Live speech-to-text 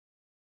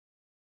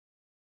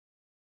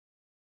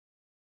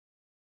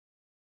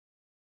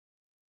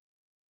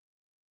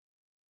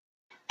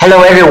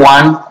Hello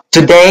everyone.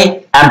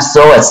 Today I'm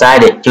so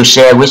excited to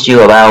share with you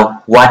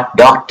about what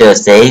doctor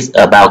says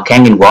about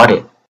Kangen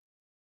water.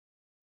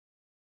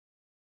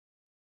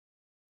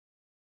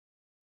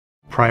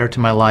 Prior to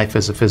my life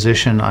as a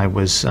physician, I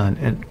was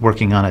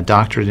working on a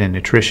doctorate in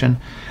nutrition.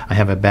 I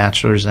have a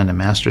bachelor's and a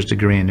master's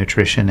degree in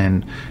nutrition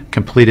and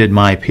completed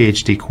my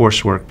PhD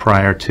coursework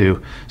prior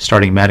to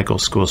starting medical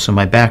school. So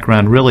my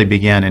background really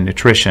began in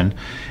nutrition.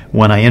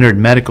 When I entered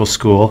medical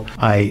school,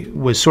 I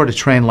was sort of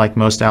trained like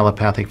most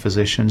allopathic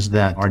physicians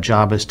that our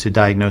job is to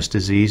diagnose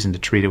disease and to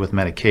treat it with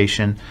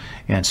medication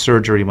and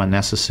surgery when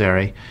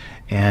necessary.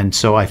 And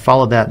so I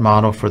followed that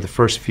model for the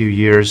first few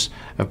years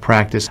of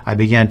practice. I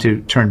began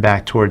to turn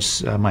back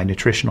towards my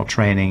nutritional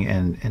training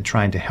and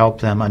trying to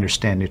help them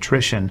understand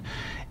nutrition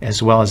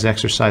as well as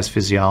exercise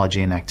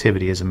physiology and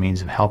activity as a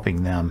means of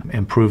helping them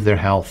improve their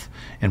health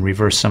and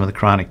reverse some of the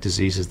chronic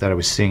diseases that I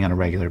was seeing on a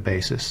regular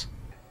basis.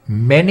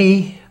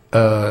 Many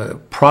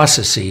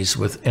processes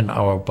within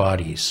our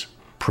bodies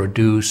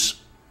produce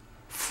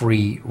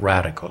free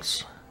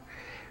radicals.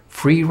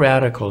 Free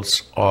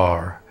radicals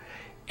are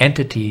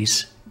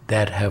entities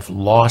that have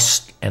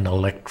lost an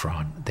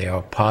electron. They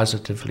are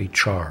positively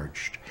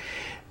charged.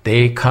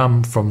 They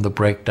come from the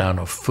breakdown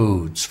of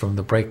foods, from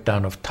the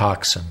breakdown of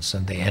toxins,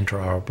 and they enter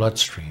our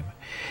bloodstream.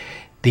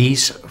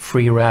 These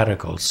free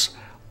radicals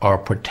are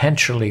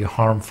potentially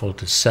harmful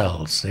to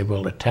cells. They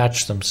will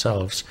attach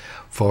themselves,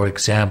 for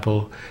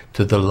example,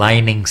 to the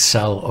lining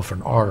cell of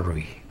an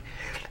artery.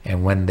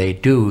 And when they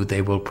do,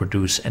 they will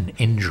produce an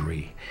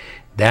injury.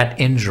 That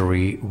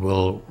injury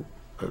will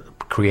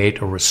create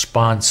a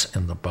response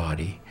in the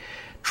body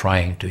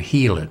trying to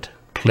heal it.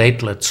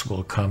 Platelets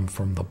will come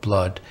from the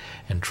blood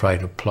and try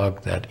to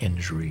plug that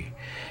injury.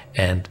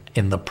 And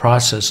in the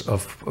process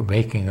of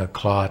making a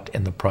clot,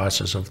 in the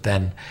process of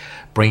then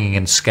bringing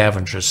in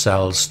scavenger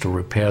cells to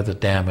repair the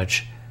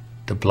damage,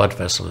 the blood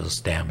vessel is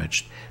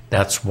damaged.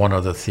 That's one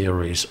of the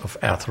theories of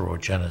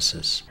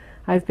atherogenesis.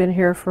 I've been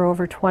here for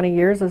over 20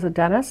 years as a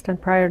dentist,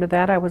 and prior to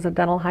that I was a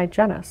dental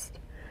hygienist.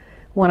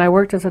 When I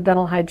worked as a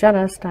dental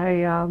hygienist,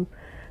 I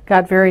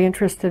got very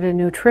interested in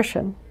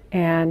nutrition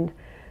and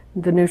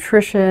the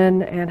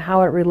nutrition and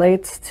how it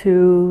relates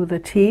to the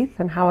teeth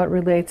and how it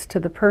relates to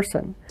the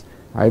person.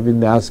 I've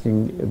been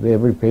asking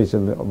every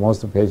patient,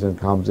 most of the patient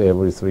comes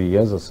every 3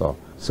 years or so.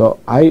 So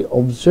I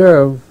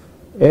observe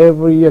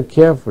every year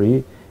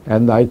carefully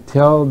and I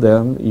tell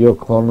them your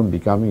colon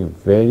becoming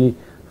very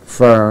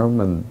firm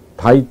and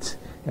tight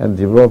and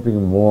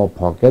developing more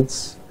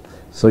pockets.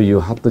 So you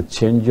have to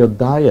change your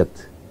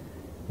diet,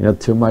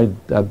 to my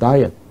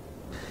diet.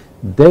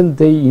 Then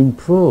they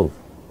improve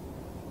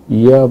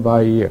year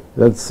by year.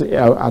 That's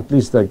at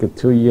least like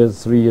 2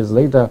 years, 3 years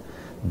later,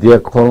 their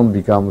colon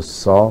becomes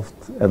soft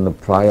and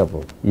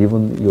pliable.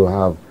 Even you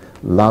have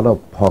a lot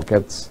of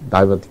pockets,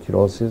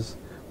 diverticulosis,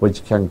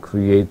 which can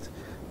create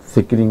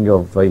thickening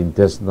of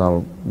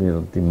intestinal,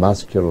 the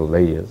muscular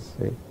layers.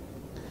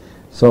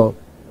 So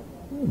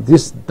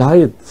this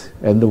diet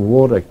and the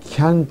water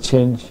can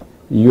change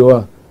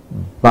your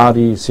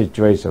body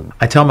situation.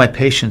 I tell my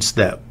patients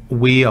that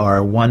we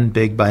are one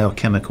big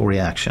biochemical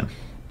reaction.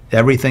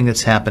 Everything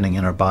that's happening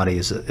in our body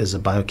is a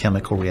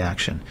biochemical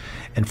reaction.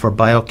 And for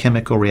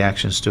biochemical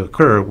reactions to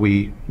occur,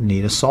 we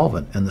need a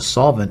solvent. And the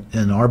solvent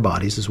in our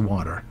bodies is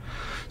water.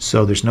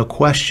 So there's no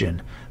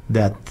question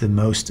that the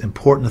most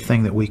important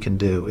thing that we can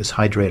do is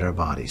hydrate our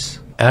bodies.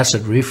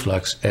 Acid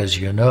reflux, as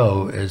you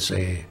know, is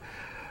a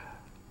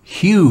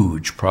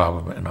huge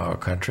problem in our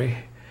country.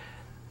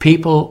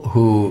 People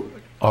who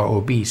are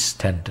obese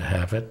tend to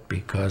have it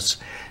because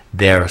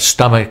their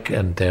stomach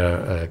and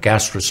their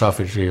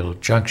gastroesophageal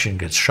junction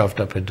gets shoved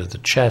up into the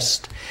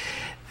chest.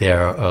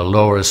 Their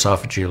lower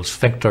esophageal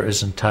sphincter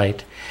isn't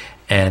tight.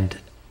 And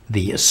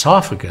the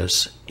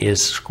esophagus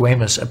is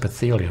squamous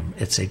epithelium.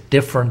 It's a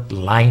different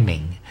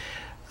lining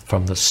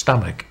from the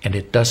stomach, and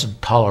it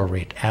doesn't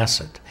tolerate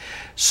acid.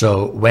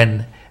 So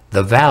when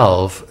the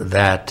valve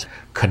that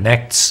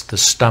connects the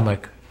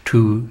stomach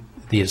to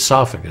the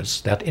esophagus,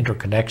 that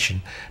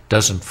interconnection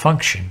doesn't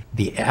function,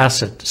 the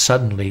acid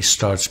suddenly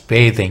starts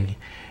bathing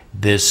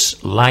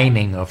this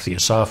lining of the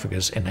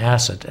esophagus in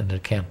acid, and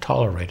it can't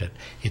tolerate it.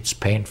 It's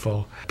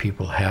painful.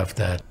 People have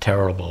that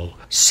terrible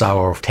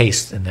sour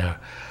taste in the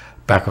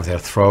back of their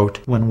throat.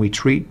 When we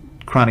treat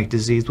chronic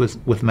disease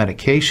with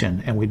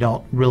medication and we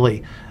don't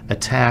really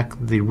attack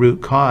the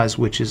root cause,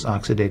 which is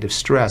oxidative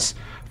stress,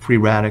 free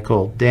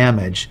radical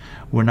damage,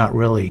 we're not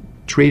really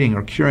treating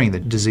or curing the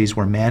disease,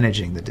 we're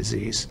managing the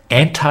disease.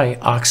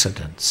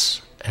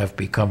 Antioxidants have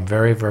become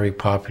very, very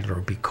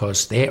popular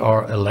because they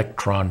are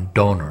electron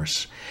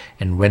donors.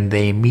 And when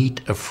they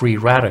meet a free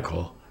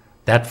radical,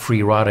 that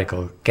free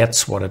radical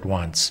gets what it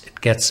wants.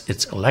 It gets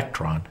its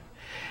electron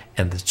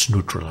and it's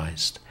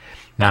neutralized.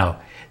 Now,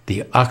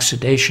 the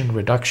oxidation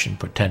reduction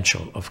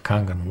potential of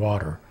Kangen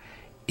water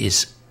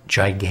is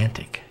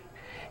gigantic.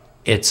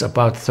 It's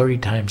about 30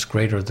 times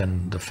greater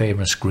than the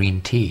famous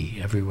green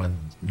tea.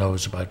 Everyone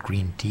knows about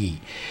green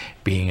tea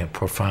being a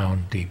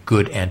profoundly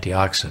good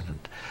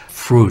antioxidant.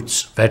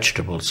 Fruits,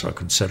 vegetables are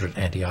considered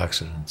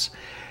antioxidants.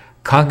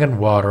 Kangen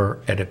water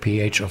at a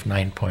pH of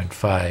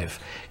 9.5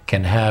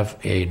 can have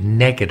a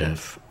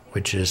negative,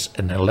 which is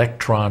an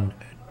electron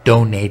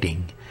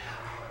donating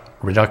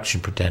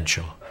reduction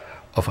potential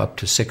of up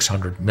to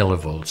 600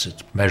 millivolts.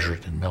 It's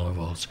measured in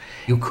millivolts.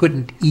 You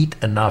couldn't eat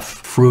enough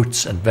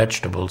fruits and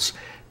vegetables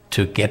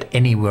to get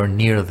anywhere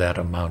near that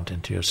amount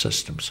into your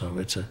system. So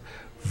it's a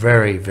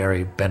very,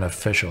 very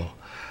beneficial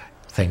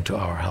thing to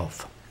our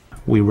health.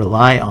 We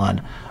rely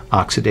on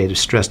oxidative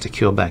stress to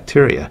kill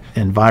bacteria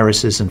and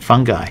viruses and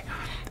fungi.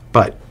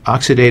 But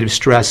oxidative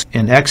stress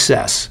in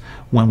excess,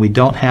 when we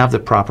don't have the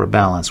proper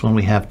balance, when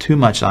we have too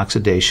much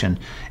oxidation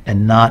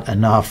and not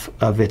enough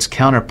of its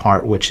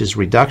counterpart, which is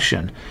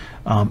reduction,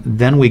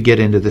 then we get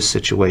into this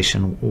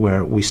situation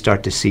where we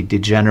start to see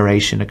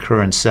degeneration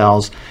occur in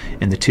cells,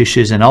 in the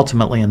tissues, and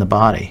ultimately in the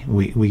body.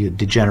 We get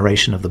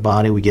degeneration of the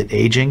body, we get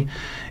aging,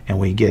 and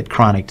we get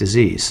chronic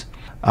disease.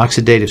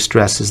 Oxidative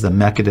stress is the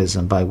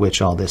mechanism by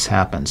which all this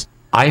happens.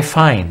 I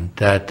find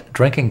that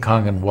drinking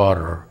Kangen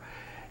water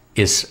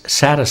is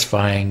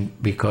satisfying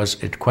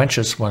because it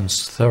quenches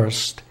one's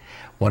thirst.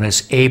 One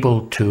is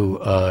able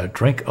to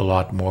drink a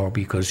lot more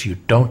because you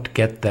don't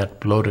get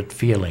that bloated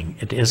feeling.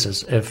 It is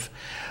as if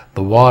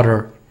the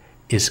water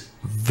is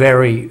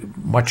very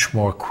much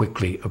more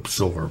quickly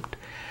absorbed.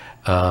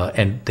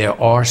 And there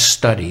are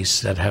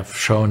studies that have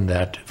shown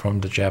that from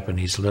the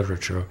Japanese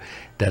literature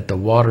that the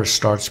water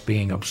starts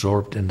being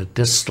absorbed in the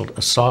distal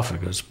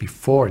esophagus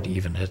before it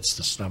even hits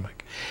the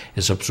stomach.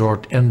 Is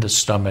absorbed in the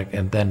stomach,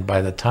 and then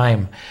by the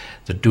time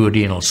the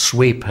duodenal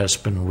sweep has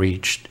been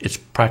reached, it's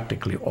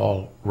practically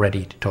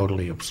already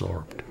totally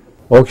absorbed.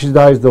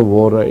 Oxidized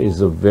water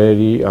is a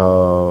very,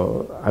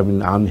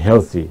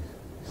 unhealthy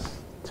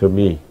to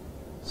me.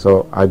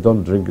 So I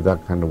don't drink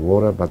that kind of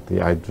water, but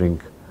I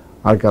drink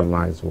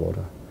alkalized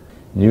water.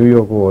 New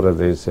York water,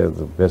 they say,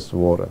 the best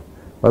water,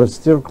 but it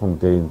still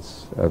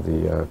contains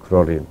the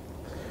chlorine.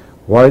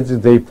 Why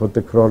did they put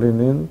the chlorine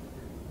in?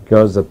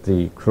 Because that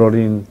the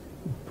chlorine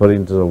put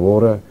into the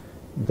water,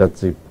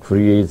 that it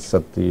creates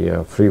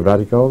the free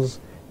radicals,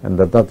 and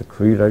that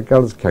free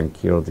radicals can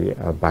kill the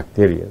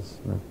bacteria.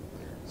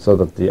 So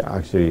that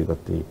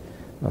the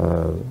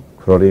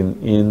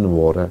chlorine in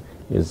water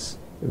is,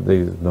 there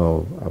is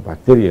no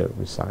bacteria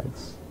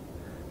resides.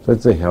 So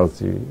it's a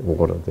healthy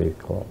water, they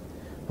call.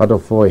 But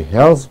for a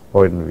health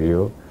point of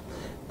view,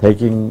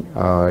 taking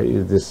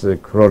this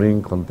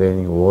chlorine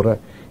containing water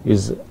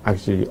is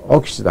actually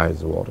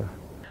oxidized water.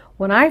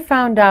 When I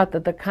found out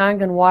that the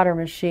Kangen water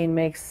machine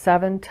makes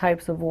 7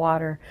 types of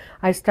water,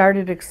 I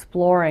started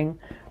exploring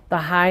the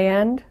high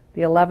end,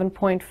 the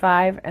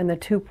 11.5, and the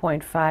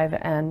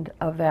 2.5 end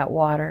of that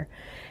water.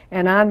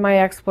 And on my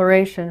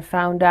exploration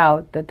found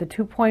out that the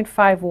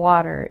 2.5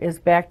 water is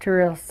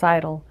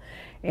bactericidal,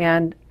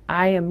 and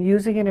I am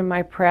using it in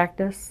my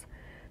practice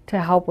to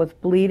help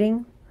with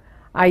bleeding.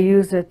 I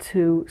use it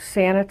to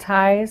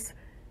sanitize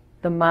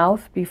the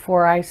mouth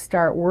before I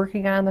start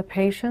working on the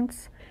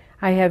patients.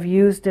 I have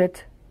used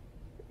it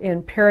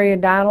in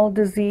periodontal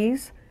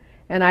disease,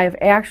 and I have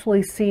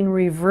actually seen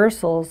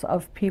reversals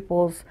of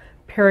people's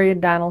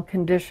periodontal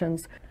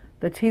conditions.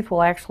 The teeth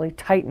will actually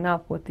tighten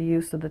up with the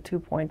use of the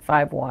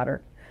 2.5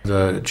 water.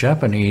 The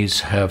Japanese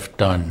have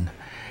done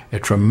a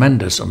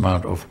tremendous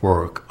amount of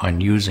work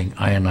on using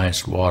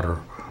ionized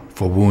water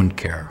for wound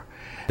care.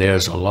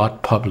 There's a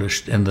lot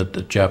published in the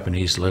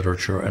Japanese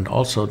literature and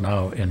also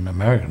now in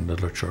American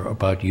literature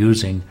about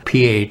using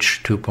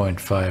pH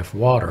 2.5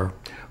 water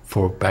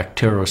for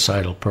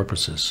bactericidal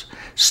purposes.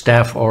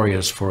 Staph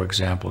aureus, for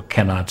example,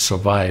 cannot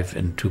survive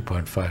in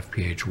 2.5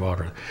 pH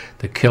water.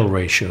 The kill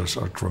ratios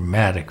are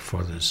dramatic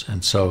for this,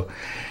 and so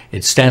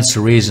it stands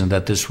to reason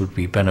that this would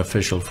be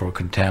beneficial for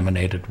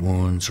contaminated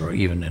wounds or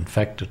even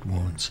infected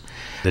wounds.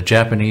 The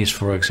Japanese,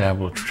 for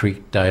example,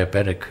 treat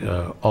diabetic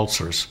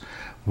ulcers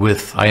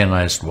with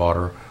ionized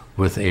water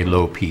with a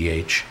low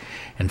pH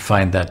and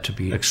find that to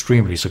be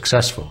extremely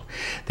successful.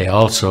 They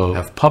also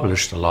have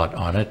published a lot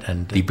on it,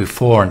 and the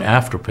before and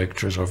after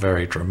pictures are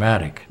very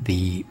dramatic.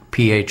 The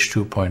pH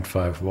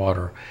 2.5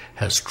 water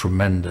has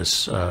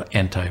tremendous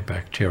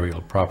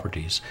antibacterial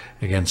properties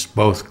against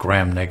both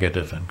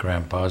gram-negative and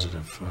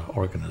gram-positive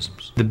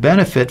organisms. The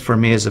benefit for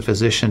me as a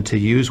physician to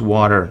use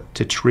water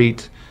to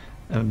treat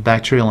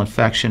bacterial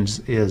infections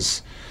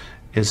is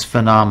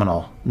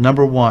phenomenal.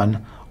 Number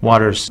one,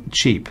 water's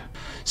cheap.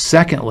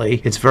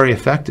 Secondly, it's very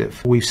effective.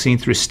 We've seen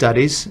through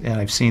studies, and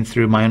I've seen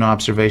through my own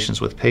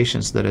observations with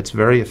patients, that it's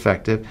very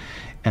effective.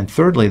 And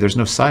thirdly, there's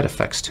no side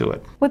effects to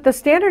it. With the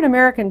standard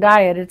American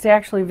diet, it's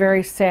actually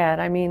very sad.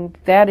 I mean,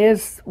 that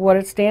is what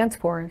it stands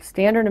for.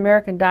 Standard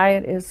American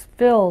diet is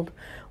filled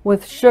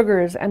with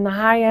sugars and the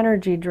high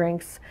energy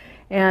drinks,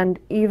 and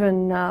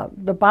even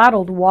the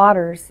bottled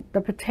waters,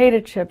 the potato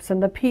chips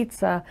and the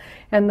pizza,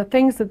 and the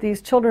things that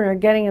these children are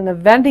getting in the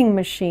vending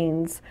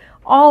machines.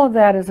 All of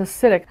that is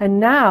acidic. And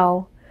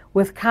now,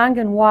 with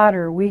Kangen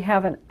water, we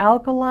have an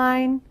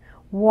alkaline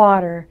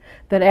water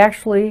that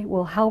actually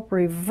will help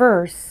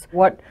reverse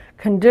what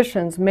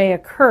conditions may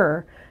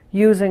occur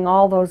using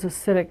all those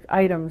acidic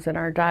items in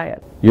our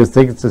diet. You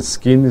think the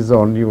skin is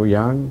only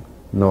young?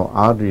 no,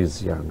 artery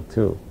is young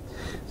too.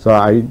 So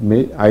I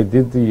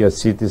did the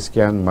CT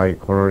scan, my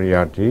coronary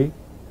artery,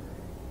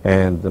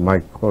 and my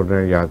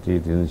coronary artery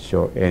didn't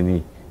show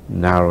any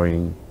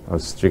narrowing or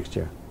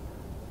stricture.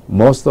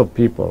 Most of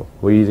people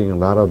who are eating a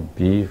lot of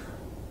beef,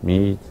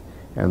 meat,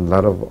 and a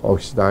lot of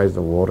oxidized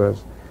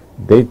waters,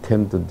 they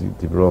tend to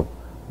develop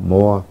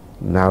more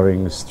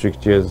narrowing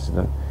strictures.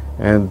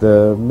 And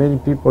many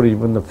people,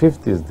 even in the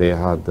 50s, they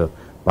had the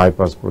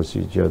bypass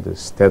procedure, the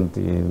stent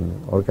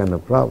in, all kind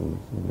of problems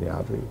in the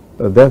artery.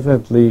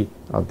 Definitely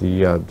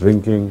the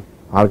drinking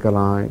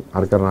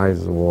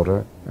alkalized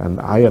water and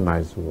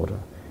ionized water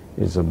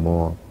is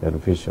more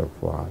beneficial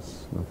for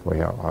us,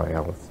 for our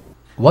health.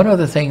 One of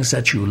the things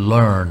that you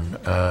learn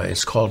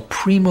is called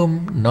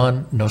primum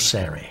non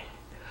nocere.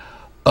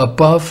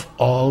 Above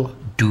all,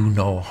 do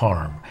no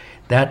harm.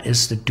 That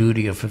is the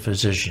duty of a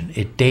physician.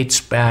 It dates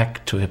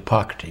back to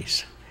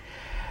Hippocrates.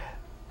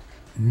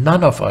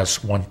 None of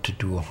us want to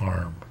do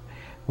harm.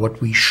 What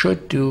we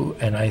should do,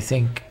 and I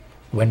think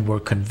when we're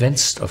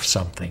convinced of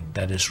something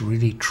that is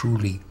really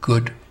truly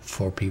good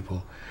for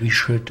people, we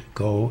should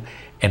go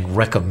and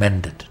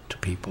recommend it to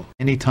people.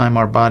 Anytime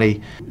our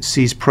body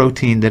sees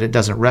protein that it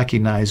doesn't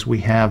recognize, we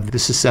have the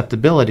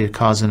susceptibility to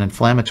cause an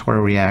inflammatory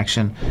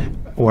reaction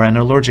or an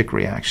allergic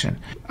reaction.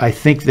 I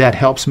think that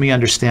helps me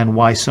understand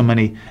why so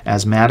many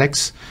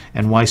asthmatics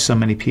and why so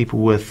many people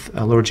with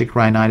allergic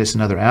rhinitis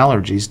and other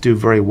allergies do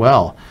very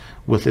well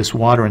with this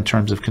water in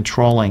terms of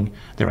controlling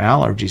their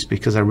allergies,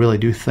 because I really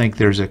do think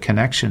there's a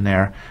connection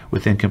there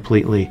with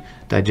incompletely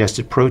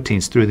digested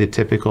proteins through the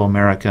typical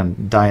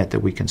American diet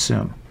that we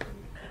consume.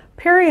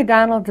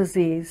 Periodontal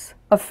disease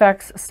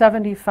affects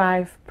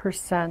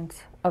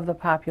 75% of the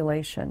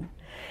population.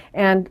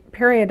 And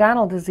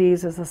periodontal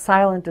disease is a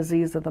silent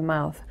disease of the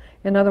mouth.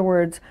 In other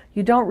words,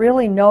 you don't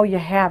really know you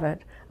have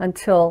it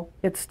until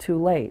it's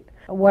too late.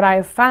 What I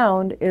have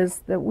found is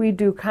that we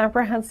do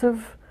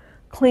comprehensive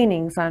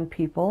cleanings on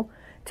people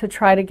to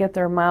try to get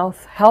their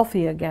mouth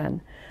healthy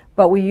again.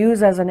 But we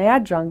use as an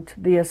adjunct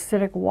the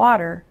acidic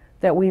water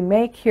that we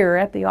make here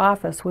at the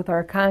office with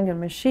our Kangen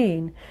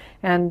machine,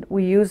 and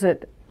we use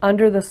it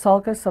under the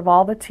sulcus of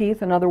all the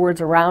teeth, in other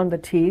words around the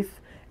teeth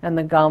and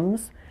the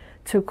gums,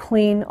 to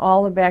clean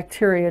all the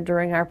bacteria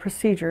during our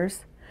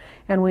procedures.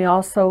 And we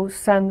also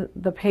send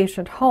the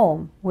patient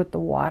home with the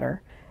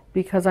water,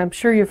 because I'm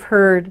sure you've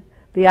heard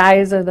the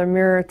eyes are the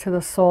mirror to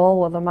the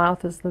soul, well, the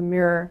mouth is the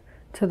mirror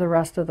to the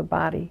rest of the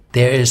body.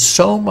 There is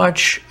so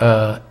much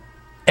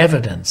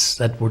evidence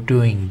that we're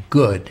doing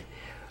good.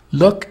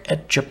 Look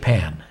at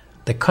Japan.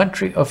 The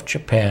country of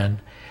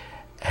Japan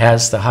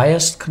has the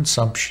highest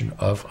consumption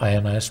of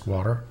ionized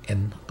water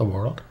in the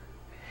world.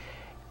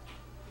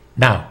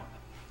 Now,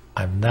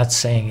 I'm not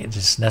saying it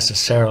is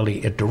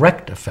necessarily a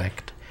direct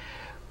effect,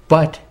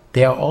 but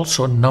they are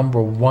also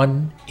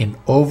 #1 in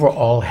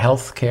overall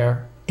health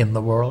care in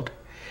the world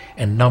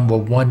and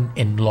 #1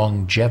 in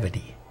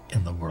longevity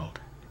in the world.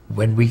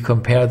 When we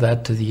compare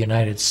that to the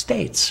United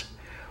States,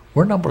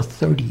 we're number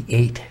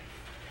 38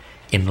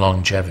 in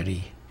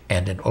longevity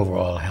and in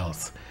overall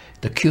health.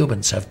 The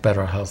Cubans have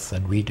better health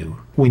than we do.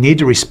 We need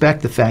to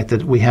respect the fact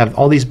that we have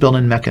all these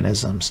built-in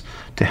mechanisms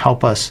to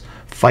help us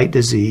fight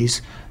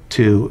disease,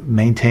 to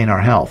maintain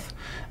our health.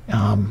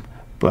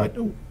 But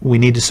we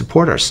need to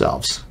support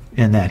ourselves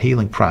in that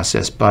healing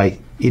process by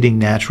eating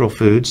natural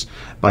foods,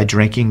 by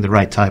drinking the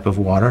right type of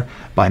water,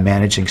 by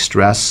managing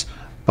stress,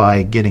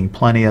 by getting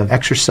plenty of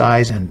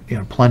exercise and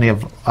plenty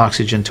of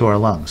oxygen to our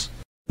lungs.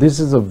 This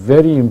is a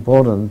very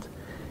important.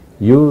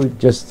 You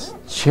just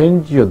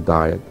change your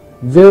diet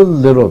very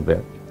little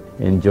bit.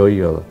 Enjoy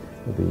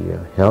the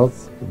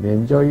health,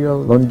 enjoy your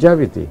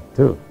longevity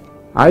too.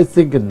 I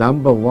think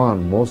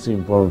 #1 most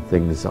important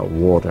thing is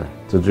water.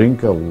 To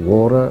drink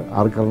water,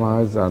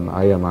 alkalized and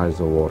ionized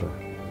water,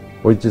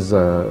 which is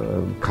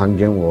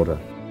Kangen water.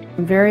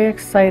 I'm very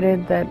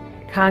excited that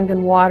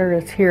Kangen water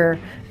is here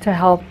to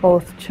help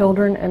both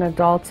children and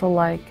adults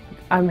alike.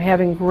 I'm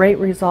having great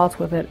results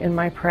with it in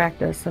my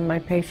practice, and my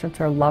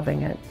patients are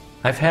loving it.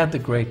 I've had the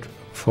great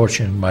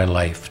fortune in my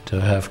life to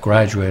have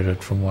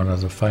graduated from one of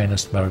the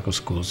finest medical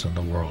schools in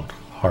the world,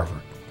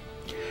 Harvard.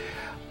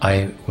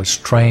 I was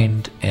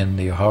trained in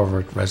the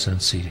Harvard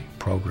residency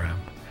program.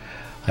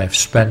 I've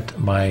spent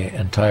my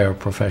entire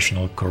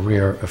professional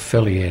career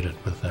affiliated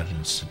with that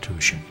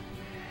institution.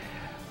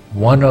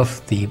 One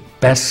of the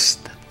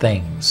best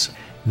things,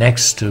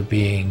 next to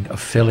being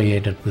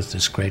affiliated with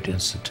this great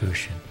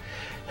institution,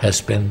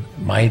 has been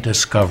my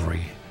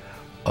discovery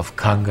of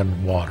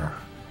Kangen water.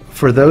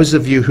 For those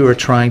of you who are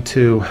trying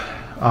to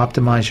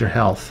optimize your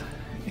health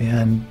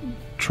and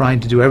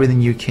trying to do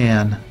everything you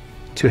can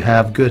to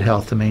have good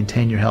health, to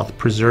maintain your health,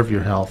 preserve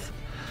your health,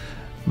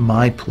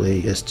 my plea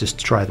is just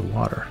try the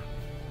water.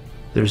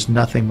 There's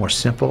nothing more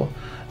simple,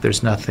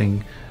 there's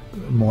nothing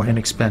more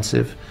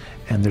inexpensive,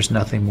 and there's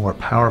nothing more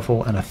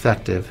powerful and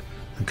effective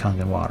than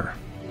Kangen water.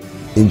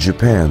 In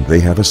Japan, they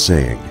have a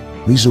saying,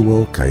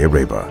 Mizuo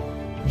Kayareba,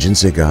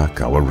 Jinsei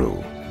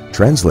Kawaru.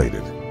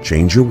 Translated,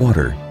 change your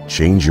water,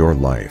 change your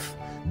life.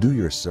 Do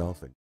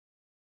yourself